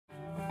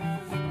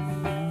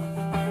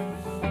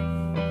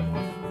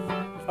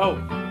Oh,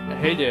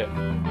 hey there.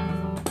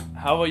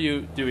 How are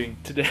you doing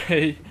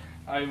today?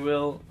 I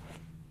will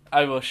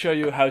show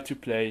you how to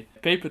play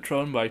Paper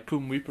Throne by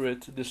Phum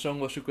Viphurit. The song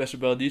was requested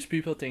by these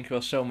people. Thank you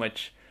all so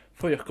much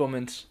for your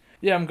comments.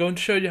 Yeah, I'm going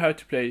to show you how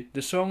to play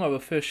the song. I will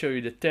first show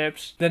you the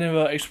tabs, then I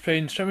will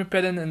explain strumming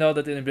pattern and all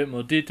that in a bit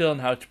more detail,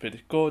 and how to play the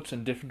chords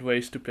and different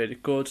ways to play the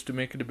chords to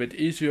make it a bit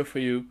easier for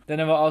you.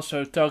 Then I will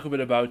also talk a bit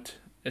about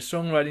a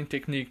songwriting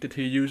technique that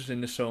he uses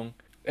in the song,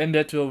 and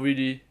that will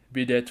really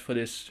be that for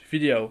this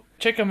video.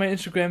 Check out my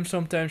Instagram,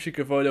 sometimes you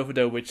can vote over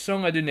there which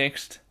song I do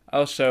next.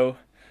 Also,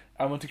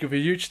 I want to give a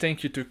huge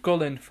thank you to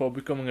Colin for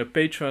becoming a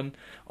patron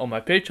on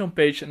my Patreon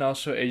page, and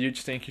also a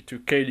huge thank you to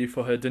Kaylee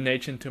for her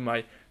donation to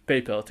my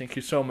PayPal. Thank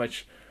you so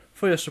much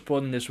for your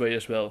support in this way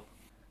as well.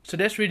 So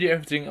that's really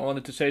everything I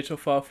wanted to say so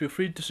far. Feel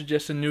free to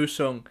suggest a new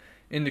song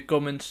in the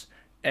comments,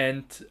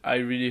 and I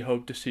really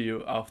hope to see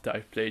you after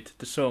I've played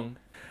the song.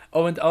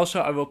 Oh, and also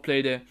I will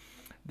play the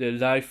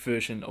live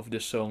version of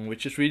this song,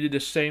 which is really the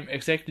same,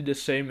 exactly the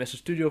same as the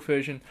studio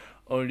version,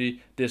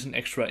 only there's an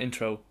extra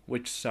intro,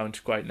 which sounds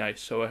quite nice,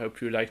 so I hope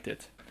you liked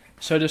it.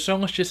 So the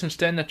song is just in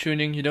standard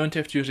tuning, you don't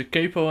have to use a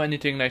capo or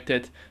anything like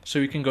that, so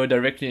you can go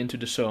directly into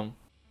the song.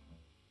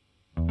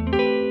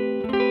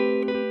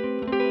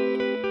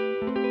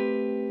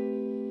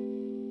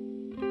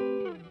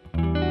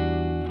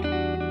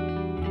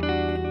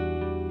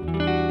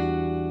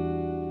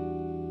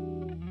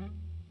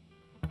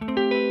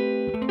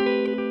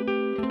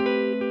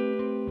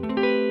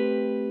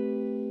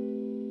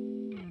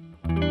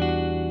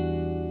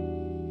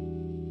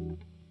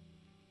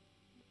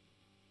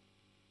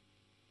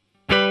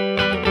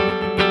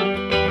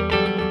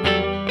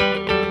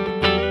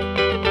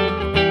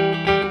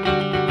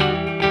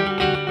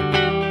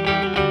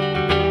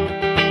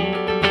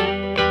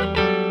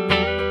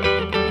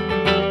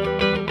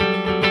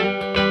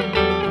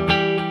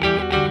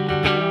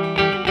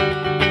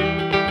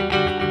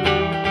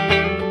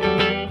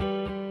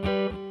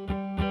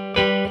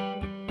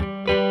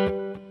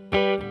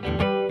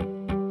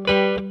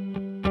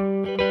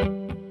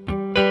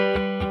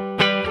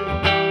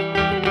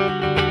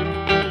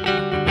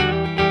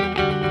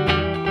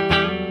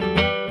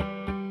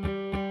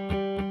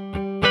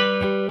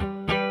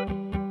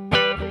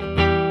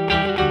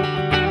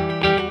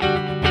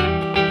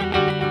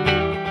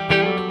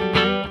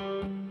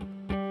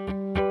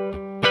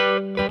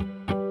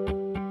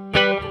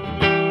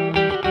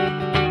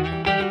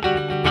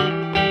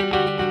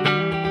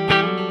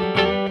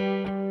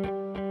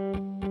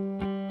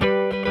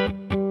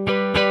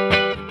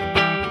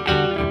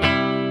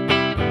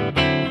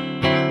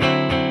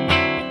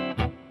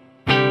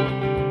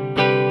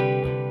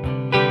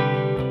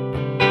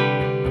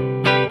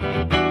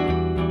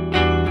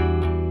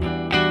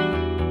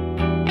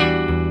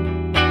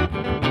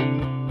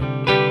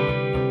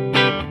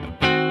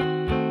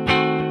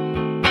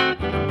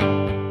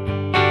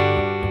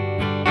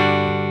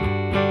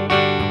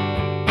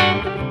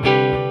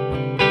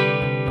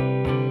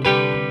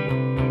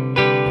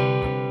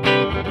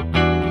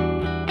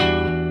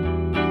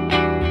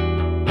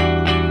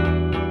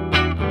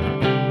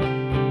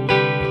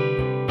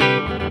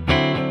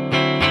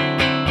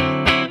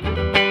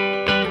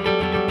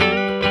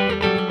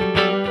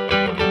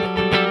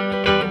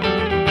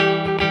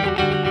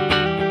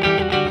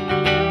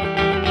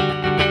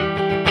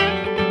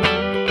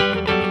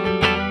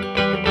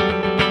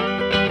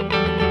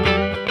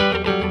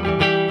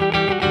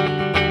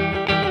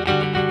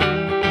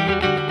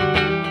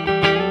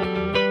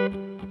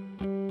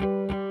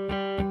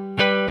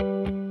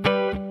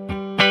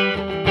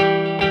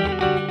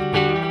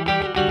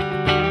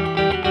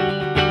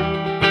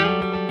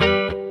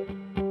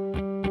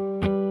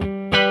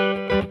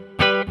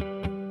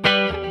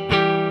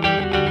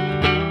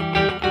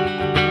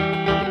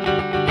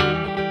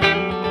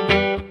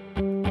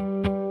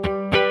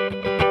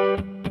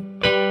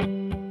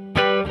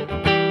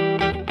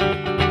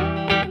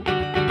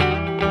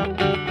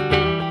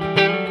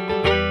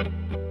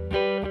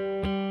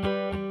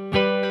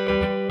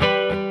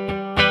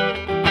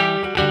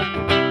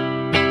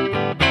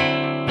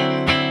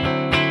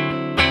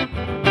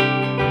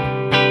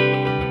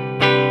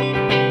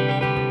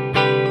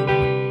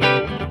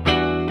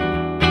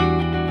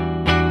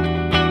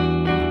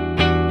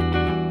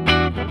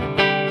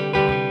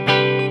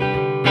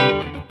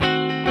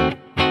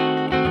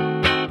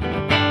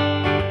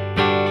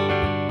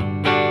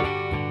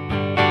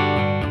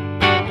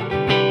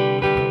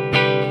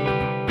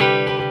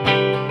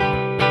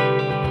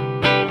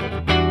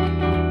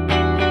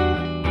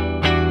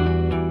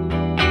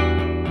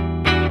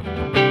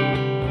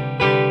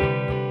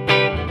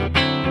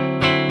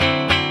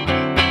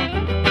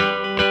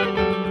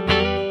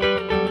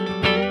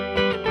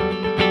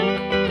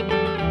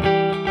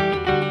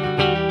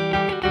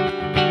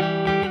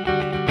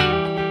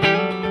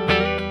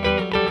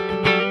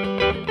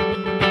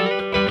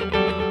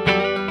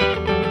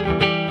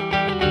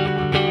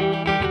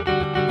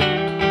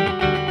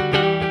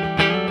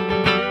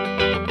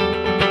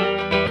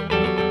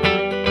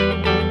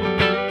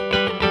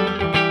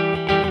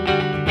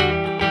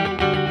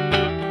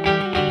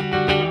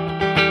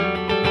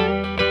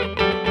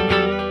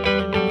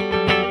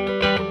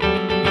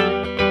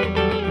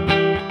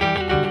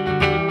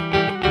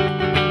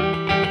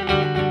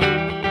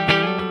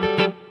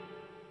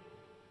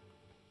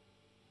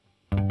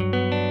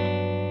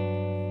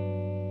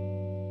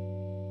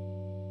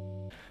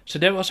 So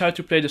that was how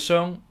to play the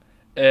song.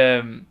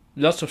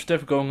 Lots of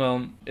stuff going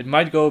on. It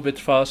might go a bit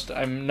fast.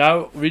 I'm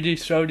now really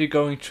slowly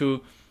going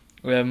through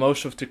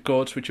most of the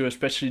chords with you,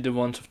 especially the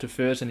ones of the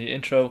verse and the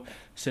intro,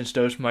 since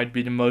those might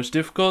be the most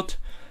difficult.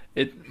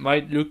 It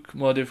might look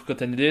more difficult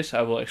than it is.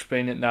 I will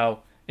explain it now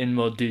in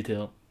more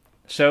detail.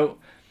 So,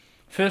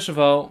 first of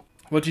all,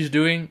 what he's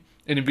doing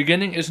in the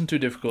beginning isn't too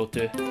difficult.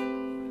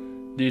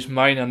 These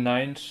minor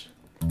nines.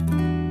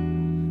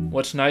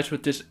 What's nice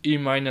with this E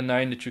minor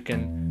 9 that you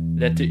can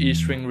let the E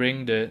string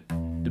ring, the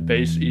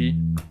bass E.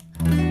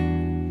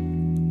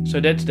 So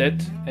that's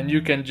that, and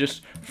you can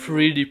just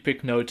freely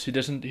pick notes. He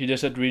does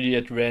that really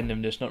at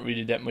random. There's not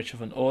really that much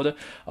of an order.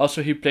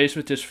 Also, he plays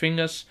with his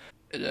fingers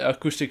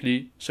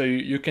acoustically, so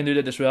you can do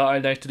that as well. I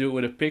like to do it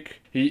with a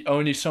pick. He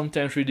only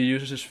sometimes really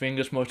uses his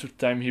fingers. Most of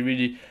the time he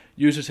really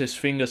uses his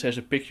fingers as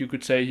a pick, you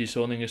could say. He's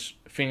holding his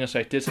fingers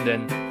like this and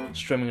then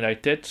strumming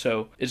like that.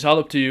 So it's all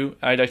up to you.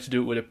 I like to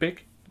do it with a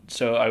pick,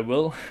 so I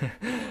will.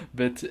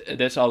 But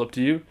that's all up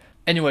to you.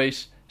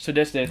 Anyways, so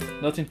that's that.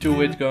 Nothing too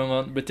weird going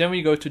on. But then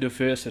we go to the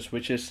verses,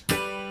 which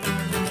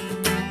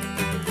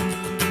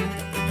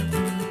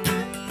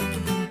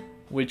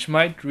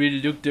might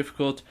really look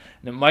difficult,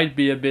 and it might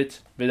be a bit,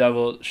 but I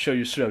will show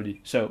you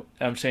slowly. So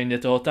I'm saying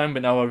that the whole time,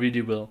 but now I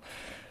really will.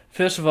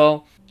 First of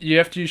all, you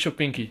have to use your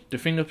pinky. The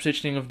finger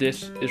positioning of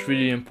this is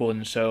really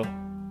important. So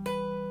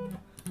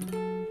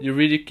you're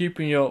really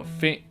keeping your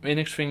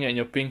index finger and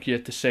your pinky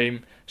at the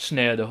same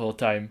snare the whole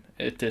time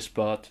at this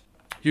part.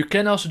 You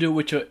can also do it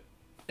with your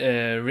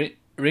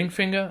ring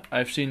finger.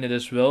 I've seen it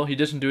as well. He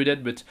doesn't do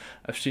that, but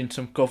I've seen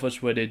some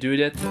covers where they do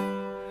that.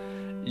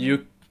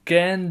 You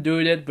can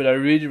do that, but I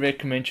really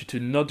recommend you to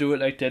not do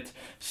it like that,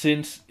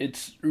 since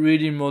it's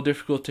really more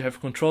difficult to have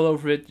control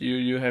over it.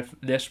 You have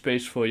less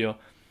space for your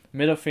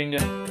middle finger,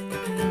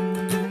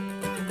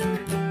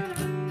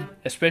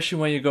 especially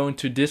when you're going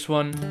to this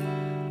one.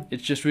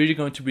 It's just really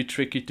going to be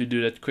tricky to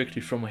do that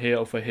quickly from here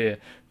over here,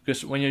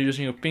 because when you're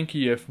using your pinky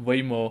you have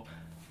way more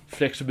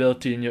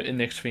flexibility in your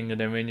index finger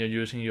than when you're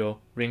using your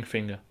ring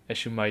finger,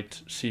 as you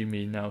might see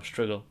me now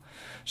struggle.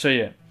 So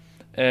yeah,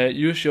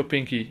 use your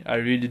pinky. I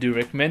really do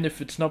recommend.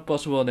 If it's not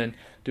possible, then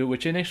do it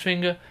with your index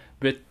finger,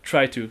 but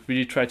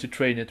really try to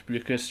train it,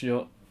 because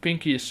your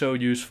pinky is so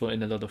useful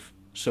in a lot of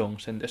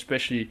songs, and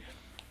especially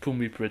Phum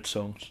Viphurit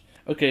songs.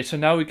 Okay, so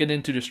now we get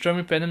into the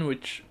strumming pattern,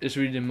 which is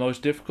really the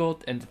most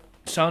difficult, and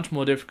it sounds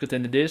more difficult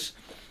than it is.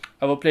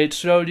 I will play it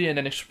slowly and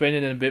then explain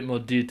it in a bit more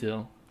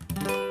detail.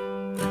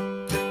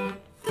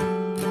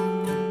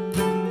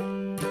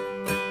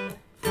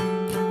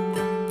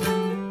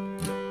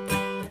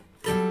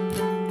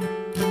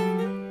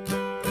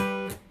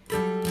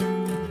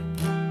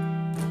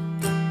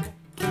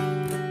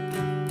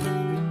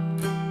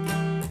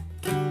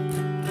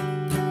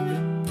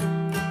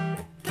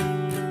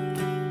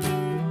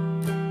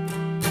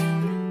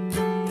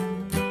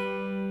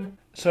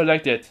 So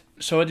like that.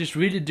 So what he's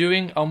really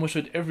doing almost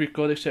with every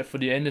chord except for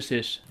the end is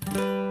this.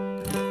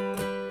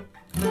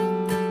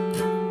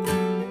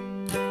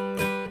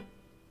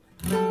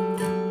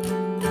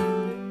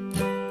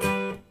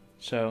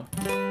 So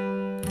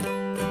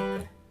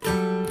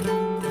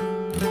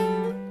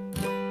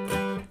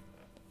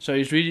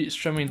he's really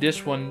strumming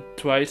this one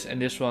twice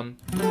and this one.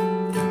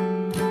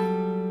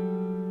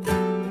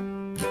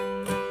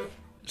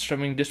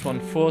 Strumming this one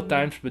 4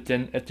 times, but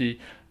then at the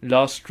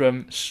last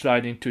strum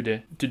sliding to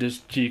this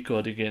G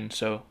chord again.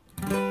 So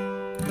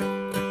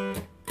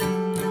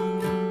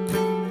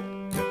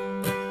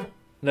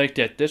like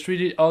that. That's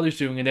really all he's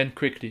doing, and then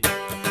quickly.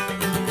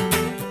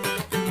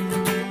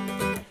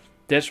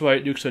 That's why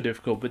it looks so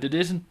difficult, but it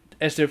isn't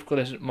as difficult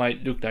as it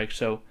might look like.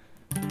 So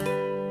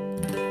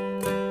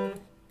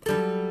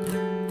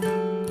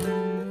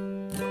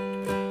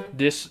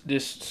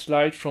this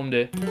slide from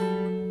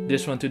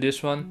this one to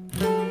this one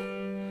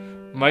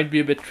might be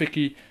a bit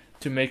tricky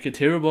to make it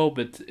hearable,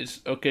 but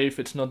it's okay if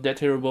it's not that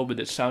hearable, but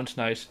it sounds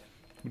nice.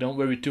 Don't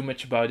worry too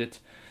much about it.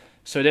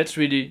 So that's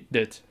really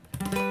that.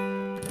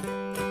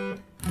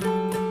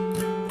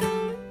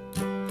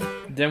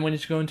 Then when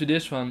it's going to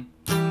this one,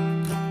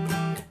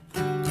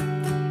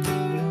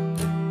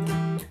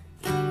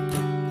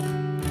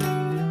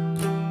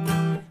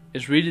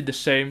 it's really the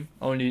same,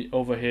 only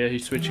over here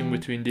he's switching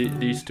between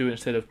these two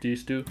instead of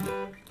these two.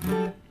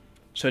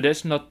 So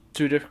that's not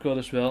too difficult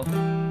as well.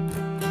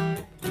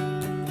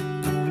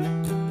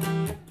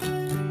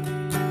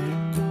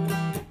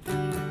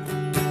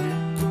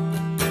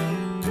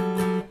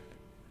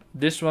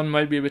 This one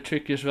might be a bit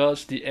tricky as well.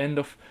 It's the end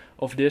of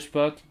this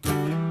part.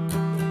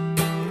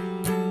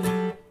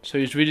 So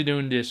he's really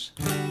doing this.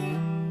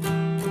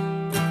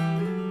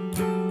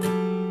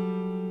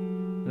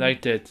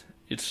 Like that.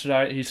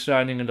 He's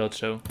sliding a lot,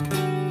 so.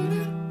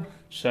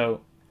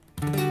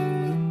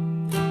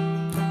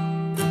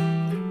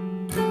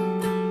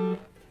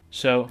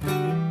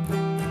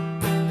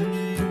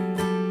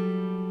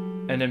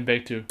 And then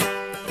back to.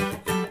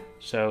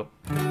 So.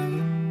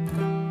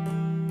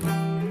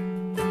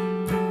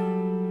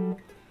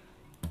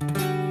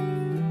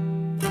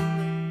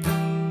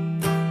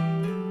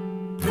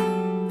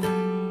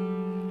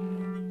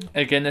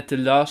 again at the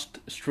last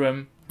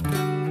strum,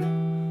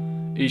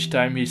 each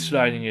time he's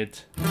sliding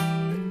it.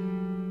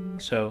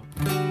 So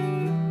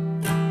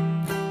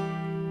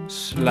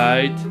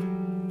slide,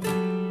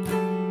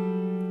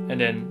 and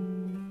then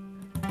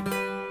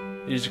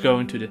he's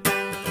going to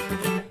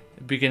the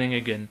beginning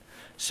again.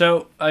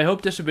 So I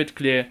hope that's a bit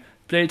clear.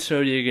 Play it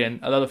slowly again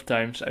a lot of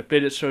times. I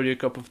played it slowly a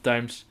couple of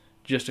times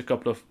just a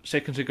couple of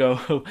seconds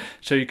ago.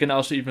 So you can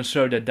also even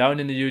slow that down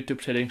in the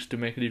YouTube settings to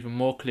make it even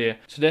more clear.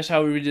 So that's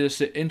how we read this,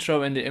 the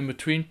intro and the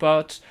in-between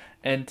parts.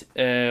 And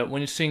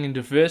when you're singing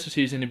the verses,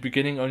 he's in the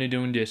beginning only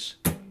doing this.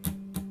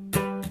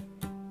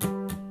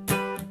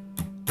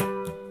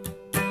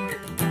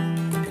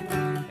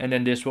 And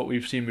then this, what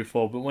we've seen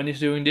before. But when he's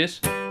doing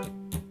this,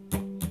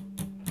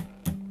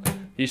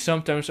 he's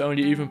sometimes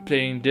only even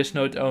playing this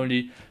note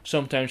only.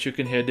 Sometimes you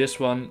can hear this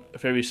one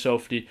very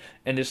softly,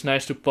 and it's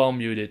nice to palm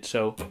mute it.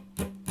 So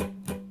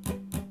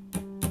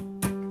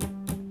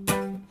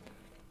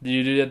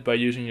you do that by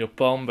using your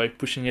palm, by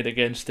pushing it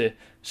against the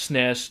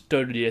snares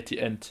totally at the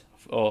end,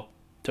 or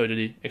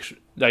totally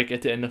like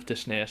at the end of the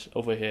snares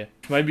over here.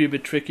 It might be a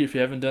bit tricky if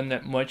you haven't done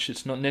that much.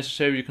 It's not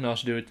necessary, you can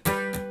also do it.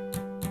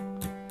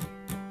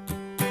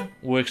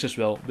 Works as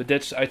well, but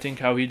that's I think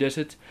how he does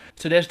it.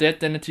 So that's that.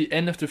 Then at the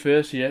end of the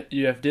verse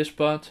you have this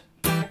part.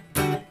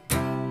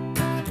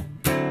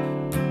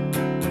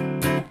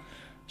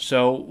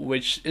 So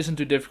which isn't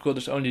too difficult,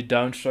 it's only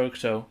downstroke,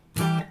 so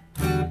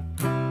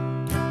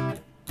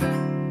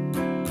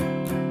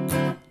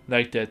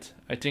like that.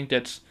 I think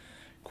that's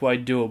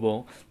quite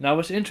doable. Now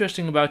what's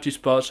interesting about these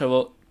parts, I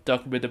will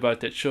talk a bit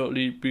about that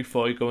shortly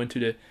before we go into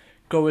the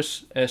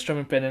chorus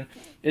strumming pattern,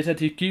 is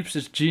that he keeps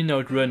this G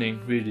note running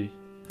really.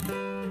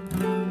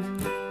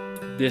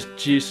 This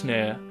G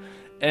snare.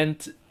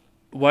 And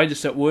why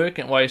does that work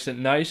and why is that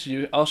nice?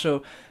 You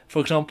also, for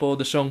example,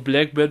 the song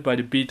Blackbird by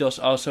the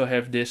Beatles also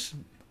have this,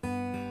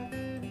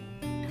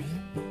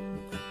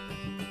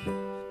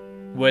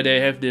 where they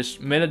have this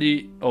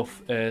melody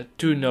of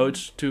two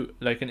notes,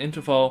 like an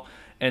interval,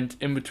 and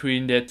in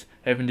between that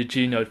having the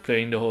G note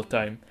playing the whole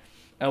time.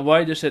 And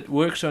why does that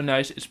work so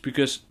nice? It's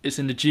because it's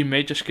in the G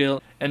major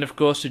scale, and of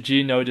course the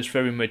G note is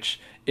very much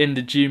in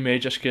the G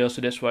major scale,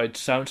 so that's why it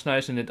sounds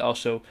nice, and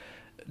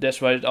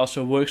that's why it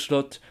also works a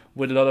lot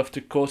with a lot of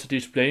the chords that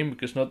he's playing,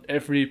 because not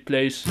every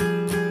place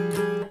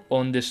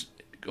on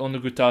the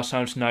guitar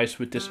sounds nice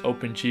with this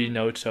open G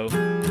note. So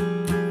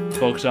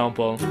for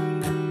example,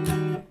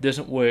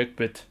 doesn't work,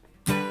 but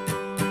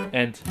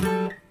and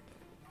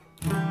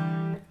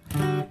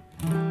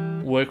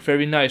work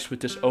very nice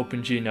with this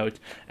open G note,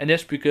 and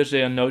that's because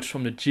they are notes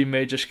from the G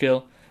major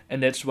scale,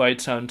 and that's why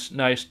it sounds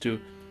nice to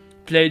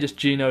play this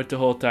G note the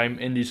whole time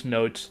in these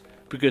notes,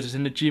 because it's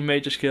in the G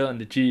major scale and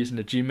the G is in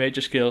the G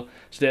major scale,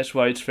 so that's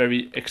why it's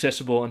very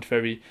accessible and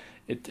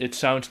it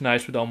sounds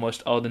nice with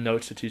almost all the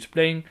notes that he's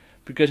playing,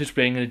 because he's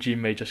playing in the G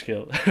major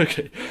scale.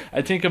 Okay,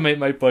 I think I made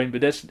my point,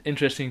 but that's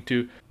interesting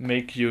to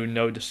make you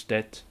notice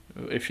that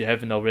if you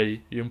haven't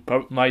already. You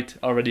might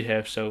already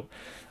have, so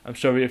I'm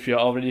sorry if you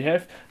already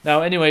have.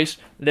 Now anyways,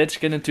 let's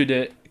get into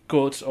the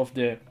chords of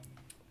the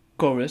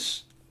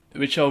chorus,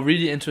 which are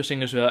really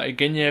interesting as well.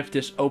 Again, you have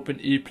this open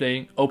E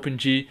playing, open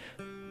G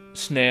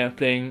snare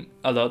playing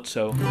a lot,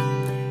 so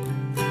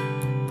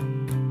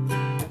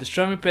the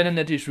strumming pattern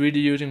that he's really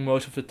using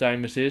most of the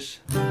time is this.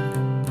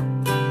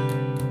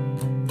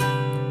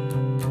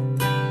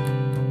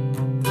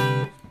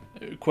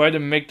 Quite a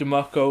Mac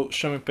DeMarco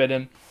strumming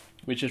pattern,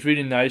 which is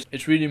really nice.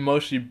 It's really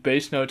mostly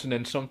bass notes and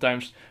then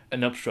sometimes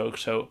an upstroke,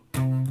 so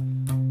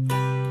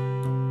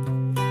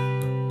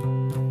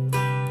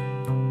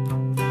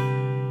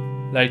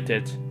like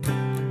that.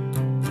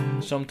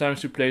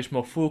 Sometimes he plays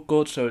more full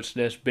chords, so it's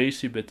less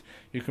bassy, but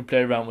you can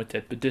play around with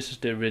that. But this is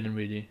the rhythm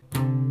really.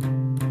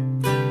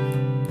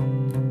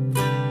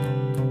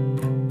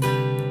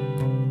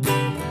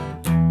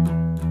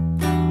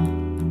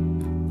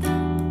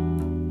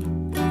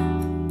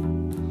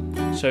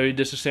 So he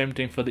does the same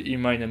thing for the E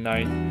minor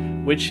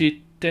 9, which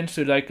he tends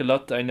to like a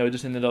lot. I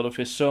notice in a lot of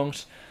his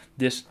songs.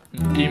 This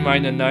E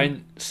minor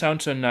 9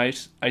 sounds so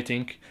nice, I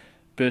think,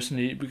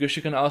 personally, because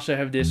you can also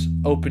have this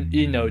open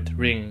E note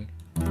ringing.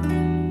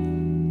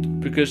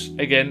 Because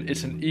again,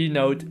 it's an E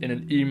note in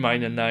an E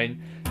minor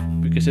 9.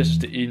 Because this is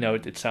the E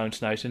note, it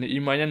sounds nice. And the E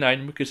minor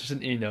 9 because it's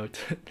an E note.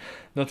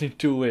 Nothing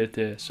too weird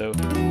there, so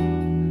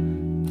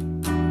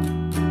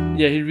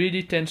yeah, he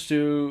really tends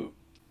to,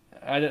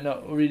 I don't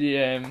know,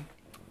 really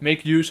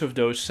make use of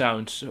those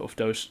sounds, of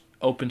those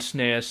open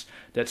snares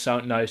that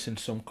sound nice in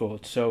some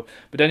chords. So,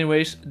 but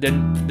anyways,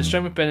 then the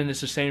strumming pattern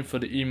is the same for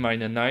the E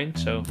minor 9,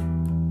 so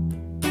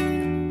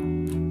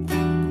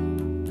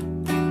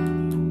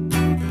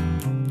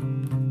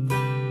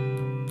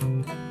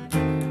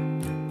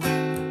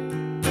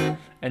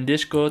and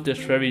this chord, this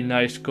very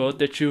nice chord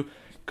that you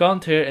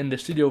can't hear in the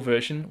studio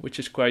version, which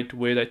is quite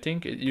weird, I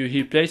think.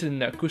 He plays it in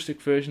the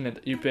acoustic version and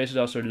he plays it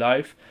also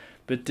live,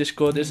 but this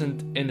chord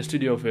isn't in the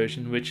studio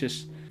version, which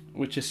is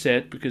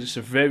sad, because it's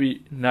a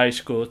very nice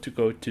chord to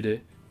go to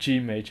the G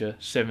major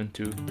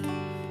 7-2,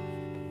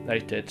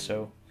 like that.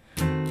 So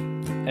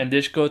And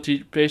this chord,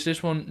 he plays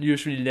this one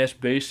usually less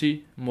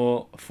bassy,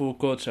 more full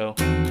chord, so.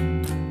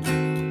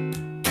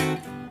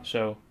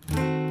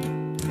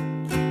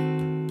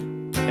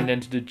 And then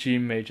to the G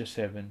major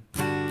 7.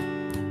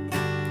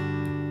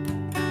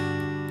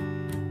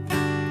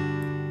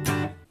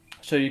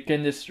 So you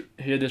can just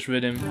hear this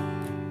rhythm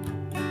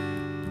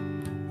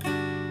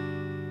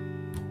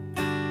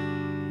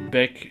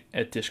back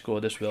at this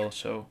chord as well,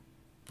 so.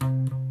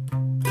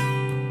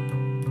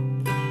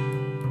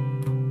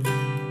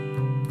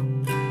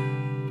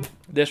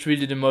 That's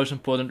really the most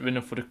important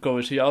rhythm for the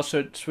chorus. He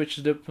also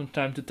switches it up from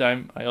time to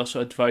time. I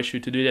also advise you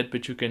to do that,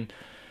 but you can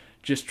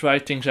just try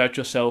things out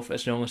yourself.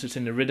 As long as it's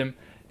in the rhythm,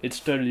 it's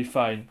totally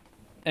fine.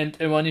 And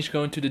when he's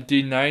going to the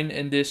D9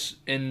 in this,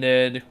 in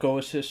the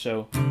choruses,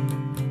 so.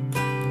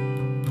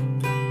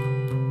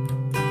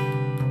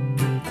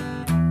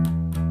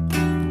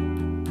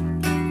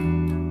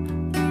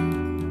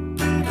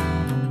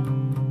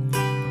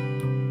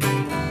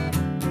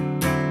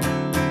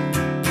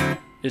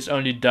 It's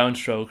only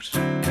downstrokes.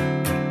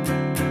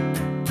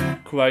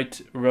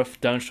 Quite rough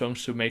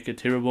downstrokes to make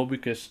it hearable,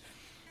 because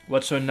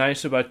what's so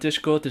nice about this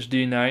chord, this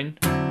D9,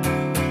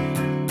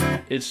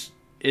 is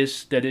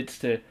that it's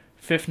the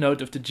 5th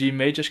note of the G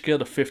major scale,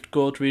 the 5th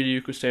chord really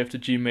you could say of the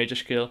G major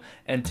scale,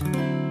 and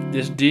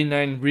this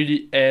D9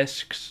 really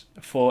asks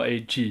for a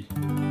G.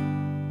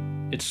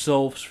 It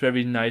solves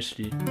very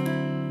nicely.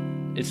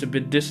 It's a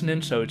bit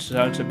dissonant, so it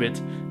sounds a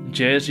bit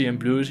jazzy and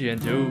bluesy,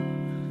 and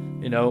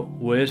you know,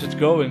 where is it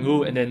going,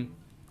 and then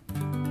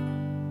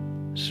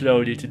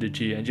slowly to the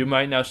G. And you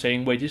might now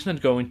saying, wait, he's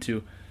not going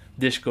to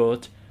this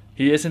chord.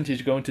 He isn't,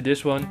 he's going to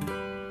this one.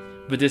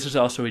 But this is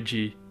also a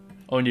G,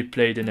 only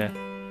played in a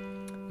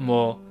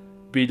more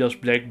Beatles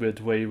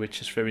Blackbird way,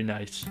 which is very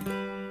nice.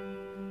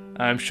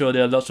 I'm sure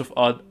there are lots of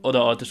other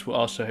artists who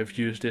also have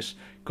used this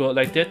chord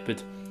like that,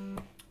 but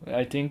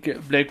I think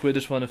Blackbird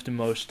is one of the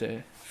most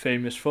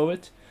famous for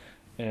it.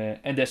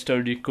 And that's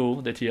totally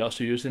cool that he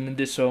also used it in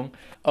this song.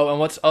 Oh, and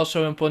what's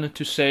also important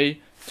to say,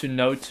 to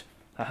note,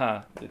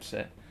 that's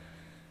a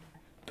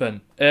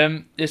pun,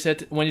 is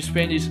that when he's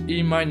playing these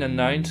E minor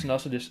 9s and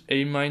also this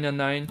A minor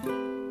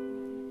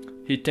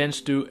 9, he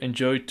tends to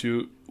enjoy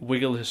to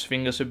wiggle his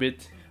fingers a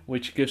bit,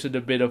 which gives it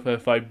a bit of a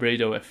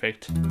vibrato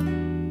effect.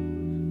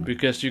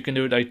 Because you can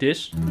do it like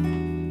this,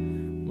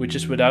 which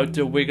is without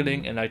the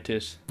wiggling, and like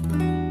this.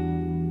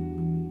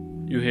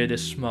 You hear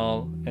this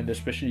small, and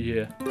especially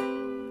here.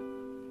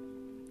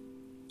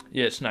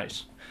 Yeah, it's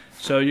nice.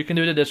 So you can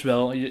do that as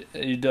well.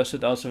 He does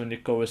it also in the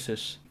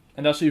choruses.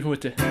 And also even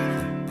with the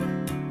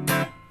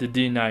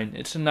D9.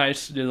 It's a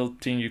nice little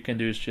thing you can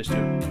do, is just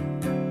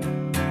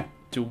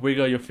to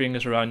wiggle your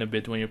fingers around a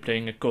bit when you're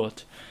playing a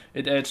chord.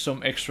 It adds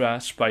some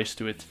extra spice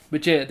to it.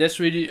 But yeah, that's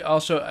really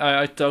also,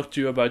 I talked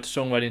to you about the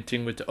songwriting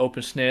thing with the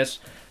open snares.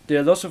 There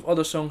are lots of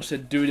other songs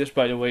that do this,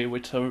 by the way,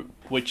 which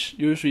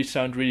usually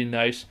sound really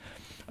nice.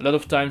 A lot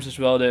of times as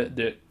well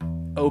the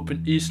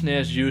open E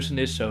snares using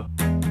this, so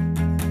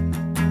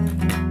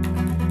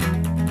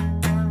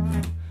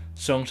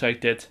songs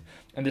like that.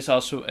 And this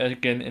also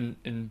again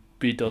in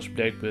Beatles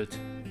Blackbird.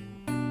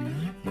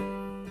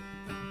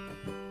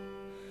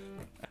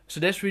 So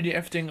that's really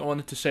everything I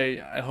wanted to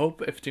say. I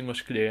hope everything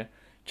was clear.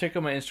 Check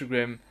out my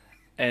Instagram,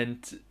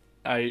 and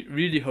I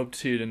really hope to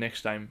see you the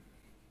next time.